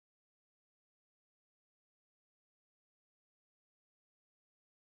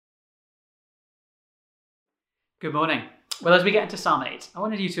Good morning. Well, as we get into Psalm 8, I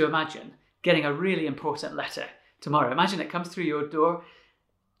wanted you to imagine getting a really important letter tomorrow. Imagine it comes through your door,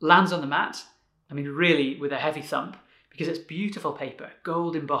 lands on the mat, really with a heavy thump, because it's beautiful paper,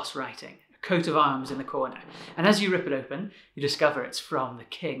 gold embossed writing, a coat of arms in the corner. And as you rip it open, you discover it's from the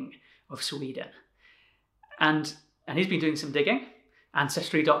King of Sweden. And he's been doing some digging,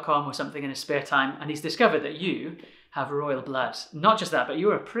 Ancestry.com or something in his spare time, and he's discovered that you have royal blood. Not just that, but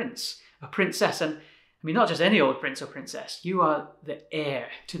you're a prince, a princess, and not just any old prince or princess. You are the heir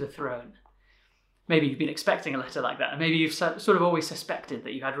to the throne. Maybe you've been expecting a letter like that, and maybe you've sort of always suspected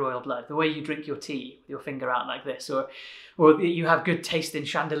that you had royal blood. The way you drink your tea with your finger out like this, or you have good taste in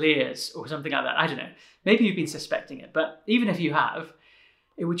chandeliers, or something like that. I don't know. Maybe you've been suspecting it, but even if you have,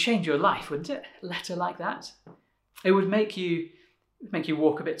 it would change your life, wouldn't it? A letter like that. It would make you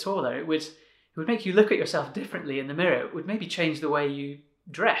walk a bit taller. It would make you look at yourself differently in the mirror. It would maybe change the way you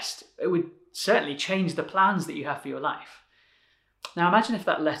dressed. It would certainly change the plans that you have for your life. Now imagine if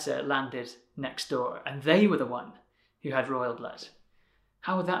that letter landed next door and they were the one who had royal blood.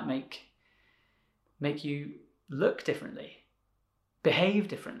 How would that make you look differently, behave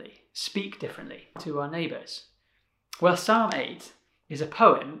differently, speak differently to our neighbours? Well, Psalm 8 is a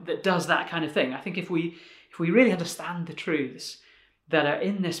poem that does that kind of thing. I think if we really understand the truths that are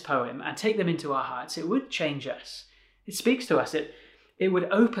in this poem and take them into our hearts, it would change us. It speaks to us. It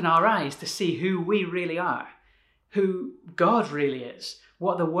would open our eyes to see who we really are, who God really is,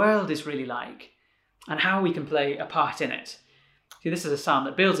 what the world is really like, and how we can play a part in it. See, this is a psalm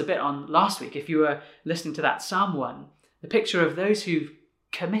that builds a bit on last week. If you were listening to that Psalm 1, the picture of those who've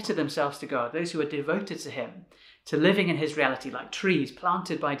committed themselves to God, those who are devoted to him, to living in his reality like trees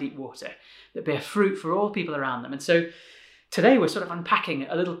planted by deep water that bear fruit for all people around them. And so today we're sort of unpacking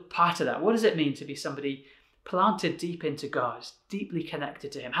a little part of that. What does it mean to be somebody planted deep into God, deeply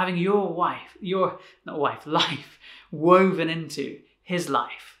connected to him, having life woven into his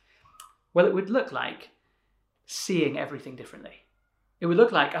life? Well, it would look like seeing everything differently. It would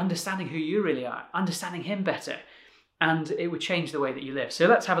look like understanding who you really are, understanding him better, and it would change the way that you live. So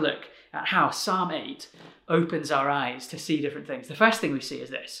let's have a look at how Psalm 8 opens our eyes to see different things. The first thing we see is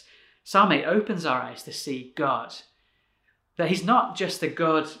this. Psalm 8 opens our eyes to see God. That he's not just a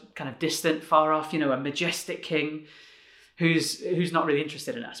God kind of distant, far off, a majestic king who's not really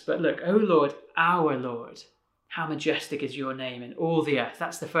interested in us. But look, O Lord, our Lord, how majestic is your name in all the earth.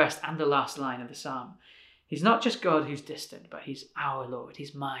 That's the first and the last line of the psalm. He's not just God who's distant, but he's our Lord.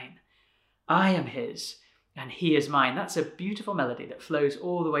 He's mine. I am his and he is mine. That's a beautiful melody that flows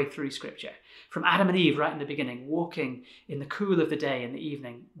all the way through Scripture. From Adam and Eve right in the beginning, walking in the cool of the day in the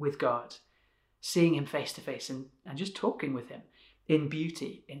evening with God, seeing him face to face and just talking with him in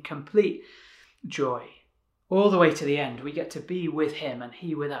beauty, in complete joy. All the way to the end, we get to be with him and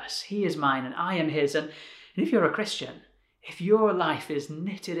he with us. He is mine and I am his. And if you're a Christian, if your life is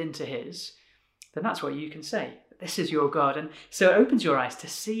knitted into his, then that's what you can say. This is your God. And so it opens your eyes to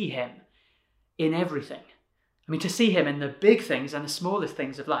see him in everything. To see him in the big things and the smallest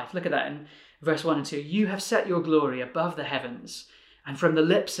things of life. Look at that in verse 1 and 2. You have set your glory above the heavens, and from the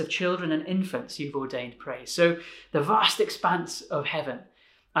lips of children and infants you've ordained praise. So the vast expanse of heaven,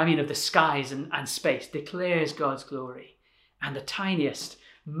 of the skies and space, declares God's glory. And the tiniest,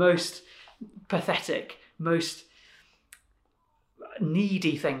 most pathetic, most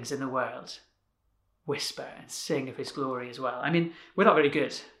needy things in the world whisper and sing of his glory as well. We're not very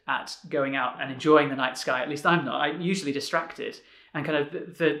good at going out and enjoying the night sky. At least I'm not. I'm usually distracted. And kind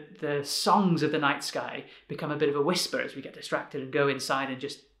of the songs of the night sky become a bit of a whisper as we get distracted and go inside and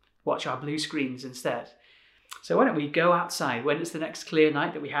just watch our blue screens instead. So why don't we go outside when it's the next clear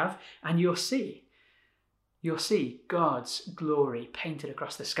night that we have, and you'll see God's glory painted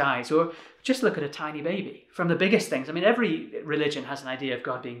across the skies. Or just look at a tiny baby. From the biggest things. Every religion has an idea of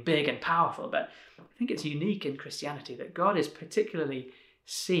God being big and powerful, but I think it's unique in Christianity that God is particularly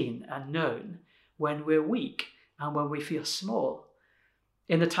seen and known when we're weak and when we feel small.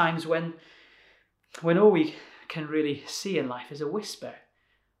 In the times when all we can really see in life is a whisper.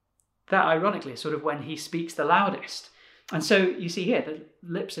 That, ironically, is sort of when he speaks the loudest. And so you see here the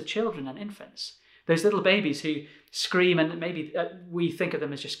lips of children and infants. Those little babies who scream, and maybe we think of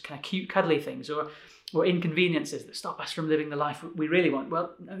them as just kind of cute, cuddly things or inconveniences that stop us from living the life we really want.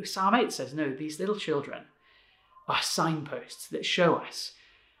 Well, no, Psalm 8 says, no, these little children are signposts that show us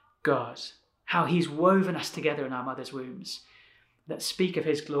God, how he's woven us together in our mother's wombs, that speak of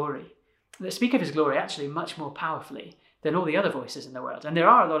his glory, actually much more powerfully than all the other voices in the world. And there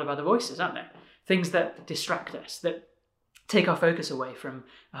are a lot of other voices, aren't there? Things that distract us, that take our focus away from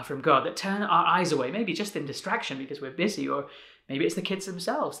God, that turn our eyes away, maybe just in distraction because we're busy, or maybe it's the kids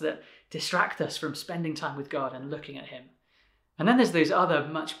themselves that distract us from spending time with God and looking at him. And then there's those other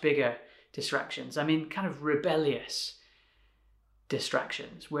much bigger distractions. I mean, kind of rebellious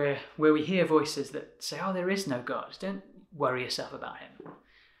distractions where we hear voices that say, oh, there is no God. Don't worry yourself about him.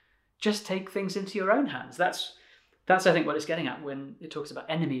 Just take things into your own hands. That's I think what it's getting at when it talks about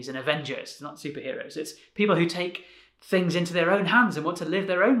enemies and avengers, not superheroes. It's people who take things into their own hands and want to live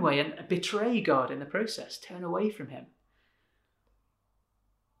their own way and betray God in the process, turn away from him.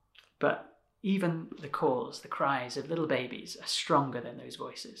 But even the calls, the cries of little babies are stronger than those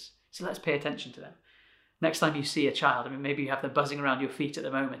voices. So let's pay attention to them. Next time you see a child, I mean, maybe you have them buzzing around your feet at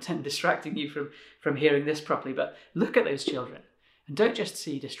the moment and distracting you from hearing this properly, but look at those children and don't just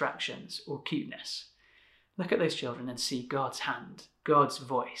see distractions or cuteness. Look at those children and see God's hand, God's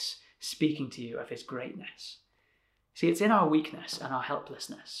voice speaking to you of his greatness. See, it's in our weakness and our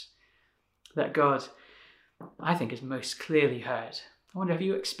helplessness that God, I think, is most clearly heard. I wonder, have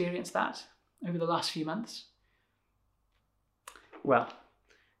you experienced that over the last few months? Well,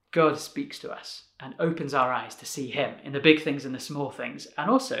 God speaks to us and opens our eyes to see him in the big things and the small things. And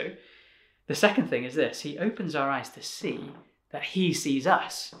also, the second thing is this: he opens our eyes to see that he sees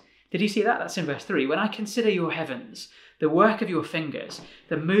us. Did you see that? That's in verse 3. When I consider your heavens, the work of your fingers,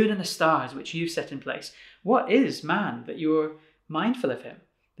 the moon and the stars which you've set in place, what is man that you're mindful of him?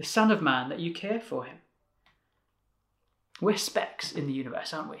 The son of man that you care for him? We're specks in the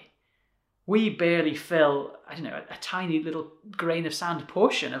universe, aren't we? We barely fill, a tiny little grain of sand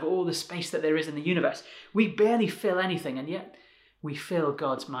portion of all the space that there is in the universe. We barely fill anything, and yet we fill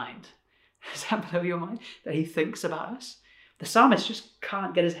God's mind. Does that blow your mind? That he thinks about us? The psalmist just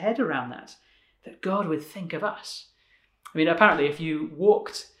can't get his head around that God would think of us. I mean, apparently if you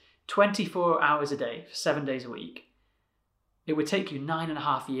walked 24 hours a day for 7 days a week, it would take you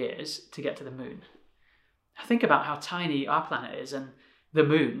 9.5 years to get to the moon. Think about how tiny our planet is and the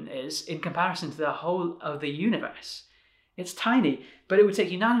moon is in comparison to the whole of the universe. It's tiny, but it would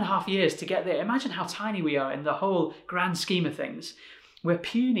take you 9.5 years to get there. Imagine how tiny we are in the whole grand scheme of things. We're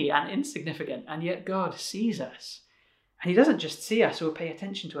puny and insignificant, and yet God sees us. And he doesn't just see us or pay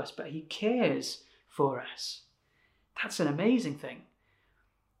attention to us, but he cares for us. That's an amazing thing.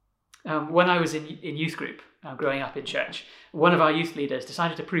 When I was in youth group, growing up in church, one of our youth leaders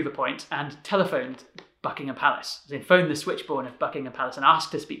decided to prove a point and telephoned Buckingham Palace. They phoned the switchboard of Buckingham Palace and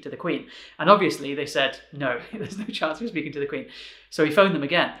asked to speak to the Queen. And obviously they said, no, there's no chance of speaking to the Queen. So he phoned them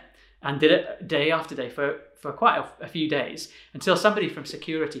again and did it day after day for quite a few days, until somebody from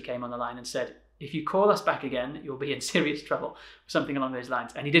security came on the line and said, if you call us back again, you'll be in serious trouble, something along those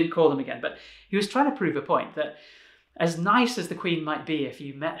lines. And he didn't call them again, but he was trying to prove a point that as nice as the Queen might be, if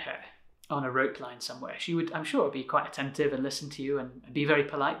you met her on a rope line somewhere, she would, I'm sure, be quite attentive and listen to you and be very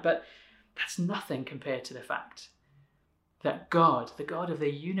polite, but that's nothing compared to the fact that God, the God of the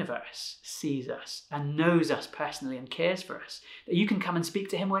universe, sees us and knows us personally and cares for us, that you can come and speak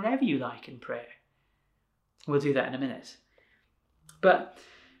to him whenever you like in prayer. We'll do that in a minute. But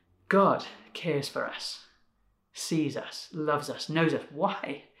God cares for us, sees us, loves us, knows us.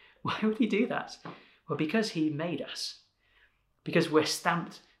 Why? Why would he do that? Well, because he made us. Because we're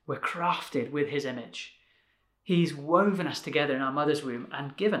stamped, we're crafted with his image. He's woven us together in our mother's womb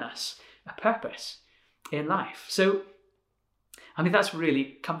and given us a purpose in life. So, I mean, that's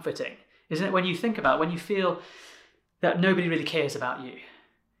really comforting, isn't it? When you think about, when you feel that nobody really cares about you,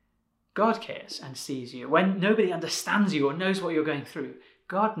 God cares and sees you. When nobody understands you or knows what you're going through,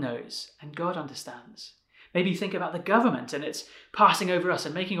 God knows and God understands. Maybe you think about the government and it's passing over us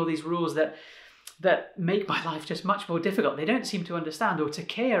and making all these rules that make my life just much more difficult. They don't seem to understand or to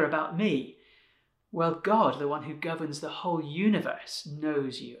care about me. Well, God, the one who governs the whole universe,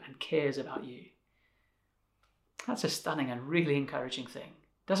 knows you and cares about you. That's a stunning and really encouraging thing.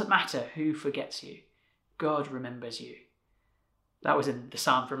 Doesn't matter who forgets you. God remembers you. That was in the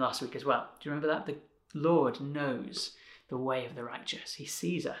psalm from last week as well. Do you remember that? The Lord knows the way of the righteous. He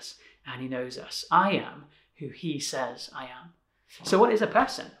sees us and he knows us. I am who he says I am. So what is a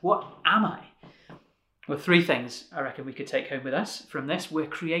person? What am I? Well, 3 things I reckon we could take home with us from this. We're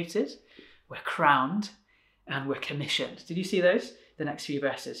created, we're crowned, and we're commissioned. Did you see those? The next few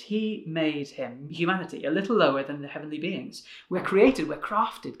verses. He made him, humanity, a little lower than the heavenly beings. We're created, we're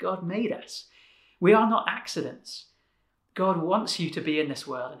crafted. God made us. We are not accidents. God wants you to be in this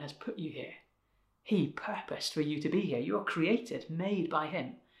world and has put you here. He purposed for you to be here. You are created, made by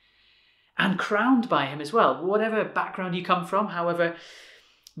him, and crowned by him as well. Whatever background you come from, however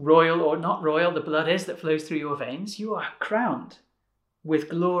royal or not royal the blood is that flows through your veins, you are crowned with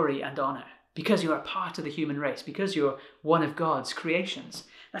glory and honor. because you're a part of the human race, because you're one of God's creations.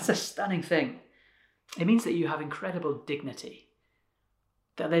 That's a stunning thing. It means that you have incredible dignity,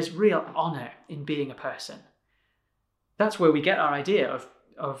 that there's real honour in being a person. That's where we get our idea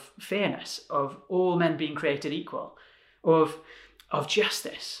of fairness, of all men being created equal, of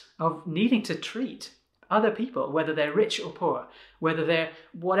justice, of needing to treat other people, whether they're rich or poor, whether they're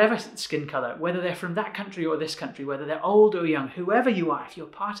whatever skin colour, whether they're from that country or this country, whether they're old or young, whoever you are, if you're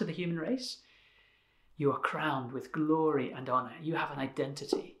part of the human race, you are crowned with glory and honour. You have an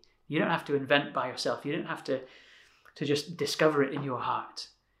identity. You don't have to invent by yourself. You don't have to just discover it in your heart.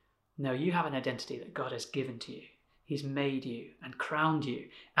 No, you have an identity that God has given to you. He's made you and crowned you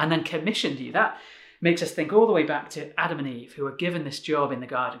and then commissioned you. That makes us think all the way back to Adam and Eve, who were given this job in the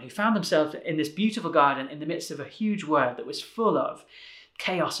garden, who found themselves in this beautiful garden in the midst of a huge world that was full of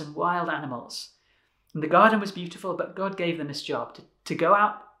chaos and wild animals. And the garden was beautiful, but God gave them this job to go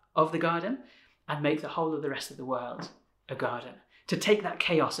out of the garden and make the whole of the rest of the world a garden, to take that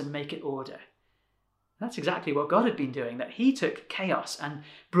chaos and make it order. That's exactly what God had been doing, that he took chaos and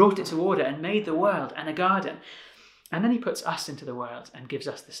brought it to order and made the world and a garden. And then he puts us into the world and gives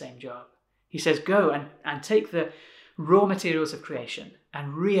us the same job. He says, go and take the raw materials of creation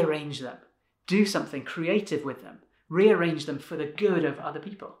and rearrange them. Do something creative with them. Rearrange them for the good of other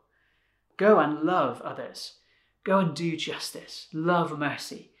people. Go and love others. Go and do justice. Love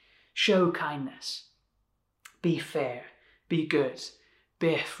mercy. Show kindness. Be fair. Be good.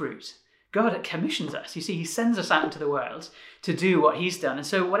 Bear fruit. God commissions us. You see, he sends us out into the world to do what he's done. And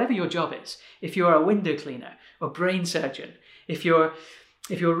so whatever your job is, if you're a window cleaner or brain surgeon, if you're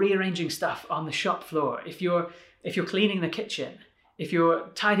rearranging stuff on the shop floor, if you're cleaning the kitchen, if you're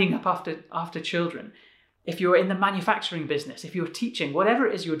tidying up after children, if you're in the manufacturing business, if you're teaching, whatever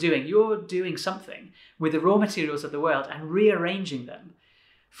it is you're doing something with the raw materials of the world and rearranging them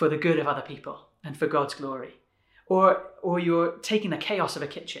for the good of other people and for God's glory. Or you're taking the chaos of a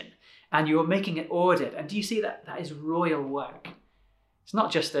kitchen and you're making it ordered. And do you see that? That is royal work. It's not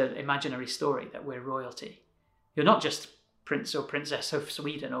just an imaginary story that we're royalty. You're not just prince or princess of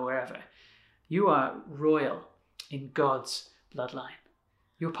Sweden or wherever. You are royal in God's bloodline.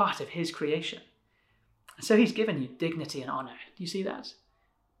 You're part of his creation. And so he's given you dignity and honour. Do you see that?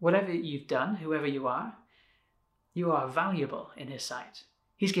 Whatever you've done, whoever you are valuable in his sight.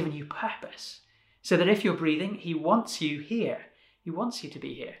 He's given you purpose so that if you're breathing, he wants you here. He wants you to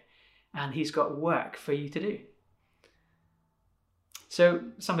be here. And he's got work for you to do. So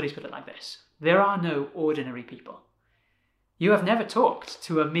somebody's put it like this. There are no ordinary people. You have never talked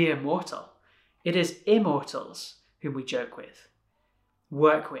to a mere mortal. It is immortals whom we joke with,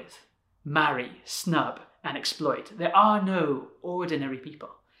 work with, marry, snub, and exploit. There are no ordinary people.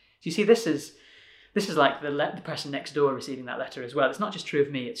 So you see, this is like the person next door receiving that letter as well. It's not just true of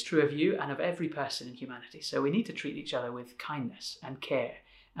me, it's true of you and of every person in humanity. So we need to treat each other with kindness and care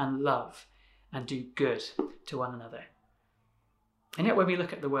and love and do good to one another. And yet when we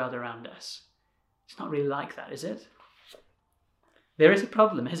look at the world around us, it's not really like that, is it? There is a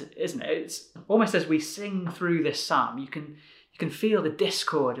problem, isn't it? It's almost as we sing through this psalm, you can feel the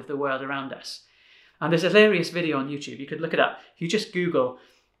discord of the world around us. And there's a hilarious video on YouTube. You could look it up. If you just Google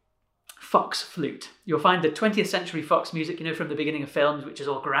Fox flute, you'll find the 20th century Fox music, from the beginning of films, which is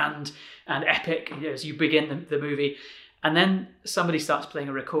all grand and epic, as you begin the movie. And then somebody starts playing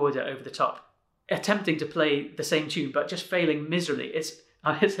a recorder over the top, attempting to play the same tune, but just failing miserably. It's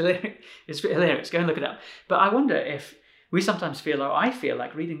hilarious. It's hilarious. Go and look it up. But I wonder if we sometimes feel, or I feel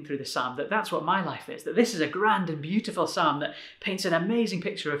like reading through the psalm, that's what my life is, that this is a grand and beautiful psalm that paints an amazing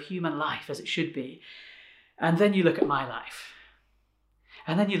picture of human life as it should be. And then you look at my life.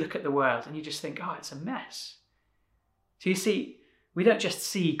 And then you look at the world and you just think, oh, it's a mess. So you see, we don't just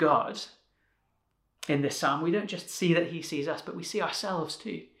see God in this psalm. We don't just see that he sees us, but we see ourselves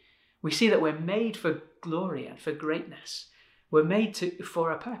too. We see that we're made for glory and for greatness. We're made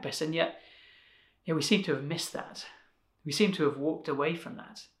for a purpose, and yet we seem to have missed that. We seem to have walked away from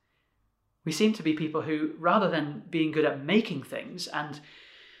that. We seem to be people who, rather than being good at making things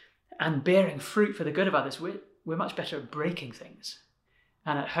and bearing fruit for the good of others, we're much better at breaking things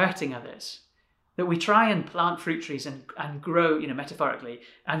and at hurting others. That we try and plant fruit trees and grow, metaphorically,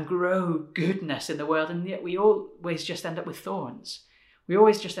 and grow goodness in the world, and yet we always just end up with thorns. We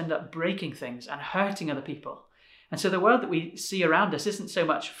always just end up breaking things and hurting other people. And so the world that we see around us isn't so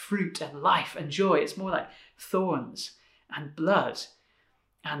much fruit and life and joy, it's more like thorns and blood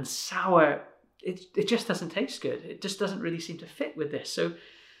and sour. It just doesn't taste good. It just doesn't really seem to fit with this.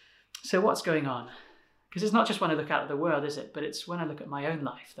 So what's going on? Because it's not just when I look out at the world, is it? But it's when I look at my own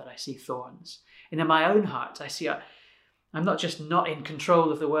life that I see thorns. And in my own heart, I see I'm not just not in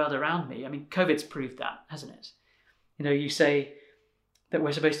control of the world around me. I mean, COVID's proved that, hasn't it? You say that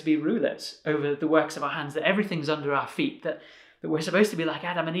we're supposed to be rulers over the works of our hands, that everything's under our feet, that we're supposed to be like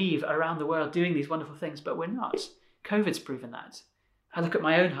Adam and Eve around the world doing these wonderful things, but we're not. COVID's proven that. I look at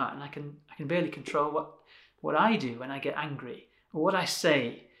my own heart and I can barely control what I do when I get angry, or what I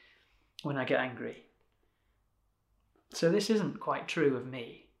say when I get angry. So this isn't quite true of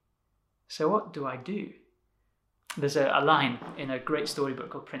me. So what do I do? There's a line in a great storybook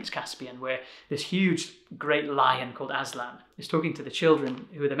called Prince Caspian where this huge, great lion called Aslan is talking to the children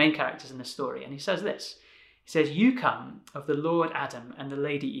who are the main characters in the story. And he says this. He says, "You come of the Lord Adam and the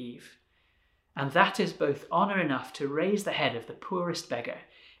Lady Eve, and that is both honour enough to raise the head of the poorest beggar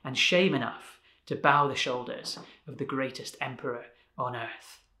and shame enough to bow the shoulders of the greatest emperor on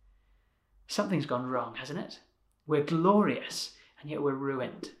earth." Something's gone wrong, hasn't it? We're glorious, and yet we're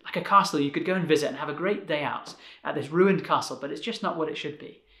ruined. Like a castle, you could go and visit and have a great day out at this ruined castle, but it's just not what it should be.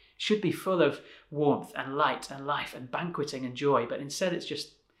 It should be full of warmth and light and life and banqueting and joy, but instead it's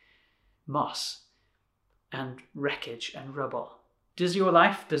just moss and wreckage and rubble. Does the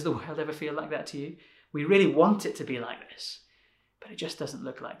world ever feel like that to you? We really want it to be like this, but it just doesn't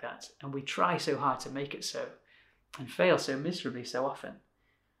look like that. And we try so hard to make it so and fail so miserably so often.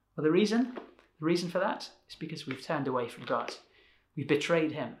 Well, the reason for that is because we've turned away from God. We've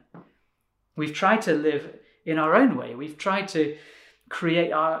betrayed him. We've tried to live in our own way. We've tried to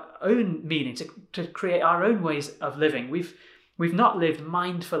create our own meaning, to create our own ways of living. We've not lived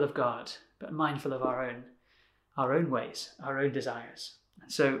mindful of God, but mindful of our own ways, our own desires.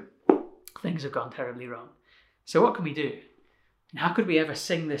 And so things have gone terribly wrong. So what can we do? And how could we ever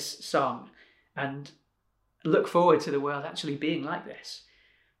sing this song and look forward to the world actually being like this?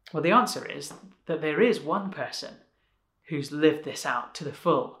 Well, the answer is that there is one person who's lived this out to the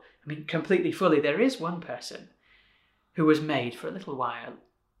full. I mean, completely fully. There is one person who was made for a little while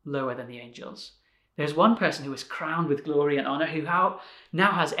lower than the angels. There's one person who was crowned with glory and honour, who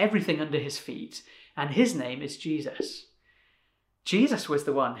now has everything under his feet, and his name is Jesus. Jesus was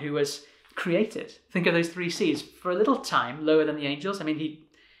the one who was created. Think of those 3 C's. For a little time, lower than the angels. I mean,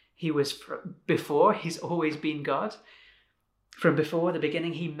 he was before. He's always been God. From before the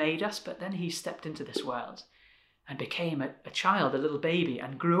beginning, he made us, but then he stepped into this world and became a child, a little baby,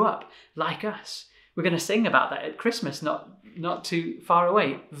 and grew up like us. We're going to sing about that at Christmas, not too far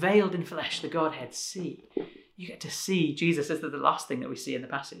away. Veiled in flesh, the Godhead see. You get to see Jesus. This is the last thing that we see in the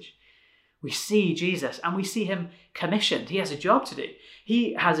passage. We see Jesus and we see him commissioned. He has a job to do.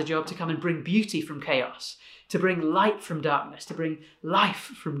 He has a job to come and bring beauty from chaos, to bring light from darkness, to bring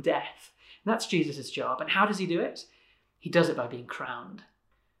life from death. And that's Jesus' job. And how does he do it? He does it by being crowned,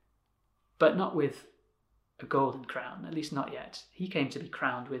 but not with a golden crown, at least not yet. He came to be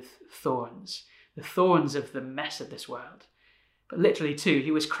crowned with thorns, the thorns of the mess of this world. But literally too,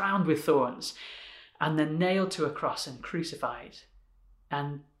 he was crowned with thorns and then nailed to a cross and crucified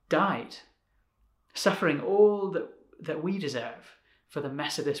and died, suffering all that we deserve for the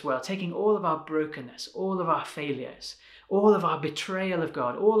mess of this world, taking all of our brokenness, all of our failures, all of our betrayal of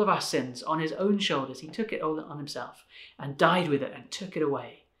God, all of our sins on his own shoulders. He took it all on himself and died with it and took it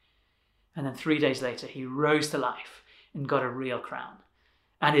away. And then 3 days later, he rose to life and got a real crown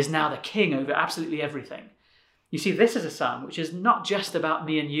and is now the king over absolutely everything. You see, this is a psalm which is not just about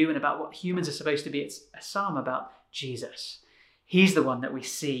me and you and about what humans are supposed to be. It's a psalm about Jesus. He's the one that we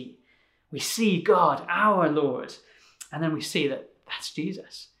see. We see God, our Lord, and then we see that that's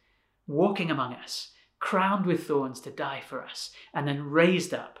Jesus walking among us, crowned with thorns to die for us, and then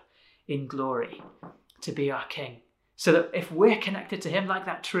raised up in glory to be our king. So that if we're connected to him like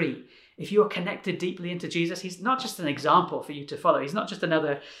that tree, if you're connected deeply into Jesus, he's not just an example for you to follow. He's not just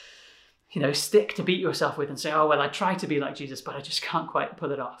another, stick to beat yourself with and say, oh, well, I try to be like Jesus, but I just can't quite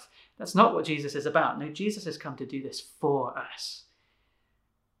pull it off. That's not what Jesus is about. No, Jesus has come to do this for us.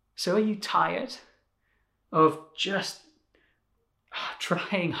 So are you tired of just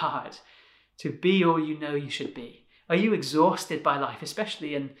trying hard to be all you know you should be? Are you exhausted by life,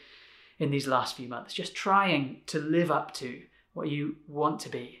 especially in these last few months, just trying to live up to what you want to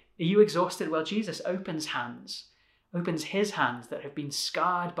be? Are you exhausted? Well, Jesus opens his hands that have been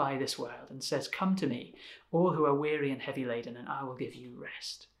scarred by this world and says, come to me, all who are weary and heavy laden, and I will give you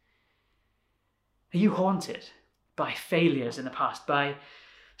rest. Are you haunted by failures in the past, by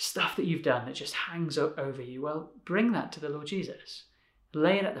stuff that you've done that just hangs over you? Well, bring that to the Lord Jesus.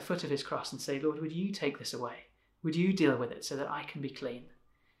 Lay it at the foot of his cross and say, Lord, would you take this away? Would you deal with it so that I can be clean?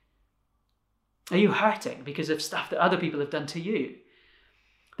 Are you hurting because of stuff that other people have done to you?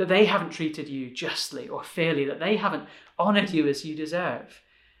 That they haven't treated you justly or fairly, that they haven't honoured you as you deserve?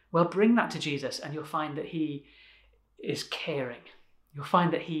 Well, bring that to Jesus and you'll find that he is caring. You'll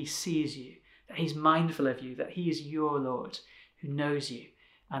find that he sees you, that he's mindful of you, that he is your Lord who knows you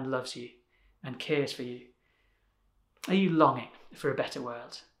and loves you and cares for you. Are you longing for a better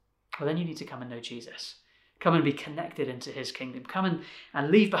world? Well, then you need to come and know Jesus. Come and be connected into his kingdom. Come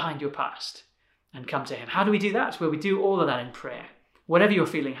and leave behind your past and come to him. How do we do that? Well, we do all of that in prayer. Whatever you're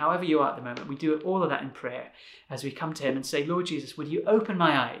feeling, however you are at the moment, we do all of that in prayer as we come to him and say, Lord Jesus, would you open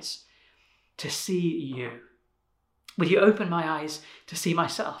my eyes to see you? Would you open my eyes to see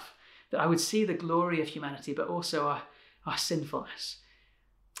myself? That I would see the glory of humanity, but also our sinfulness.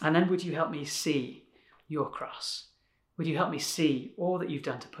 And then would you help me see your cross? Would you help me see all that you've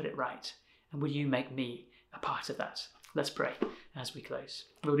done to put it right? And would you make me a part of that? Let's pray as we close.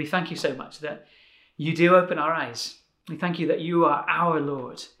 Lord, we thank you so much that you do open our eyes. We thank you that you are our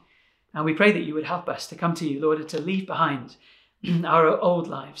Lord. And we pray that you would help us to come to you, Lord, and to leave behind our old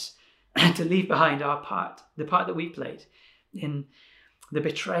lives, to leave behind our part, the part that we played in the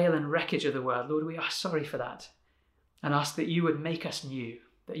betrayal and wreckage of the world. Lord, we are sorry for that and ask that you would make us new,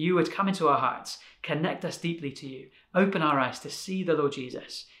 that you would come into our hearts, connect us deeply to you, open our eyes to see the Lord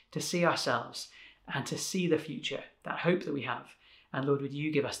Jesus, to see ourselves and to see the future, that hope that we have. And Lord, would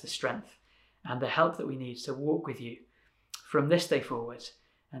you give us the strength and the help that we need to walk with you from this day forward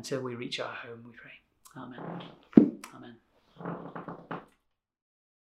until we reach our home, we pray. Amen.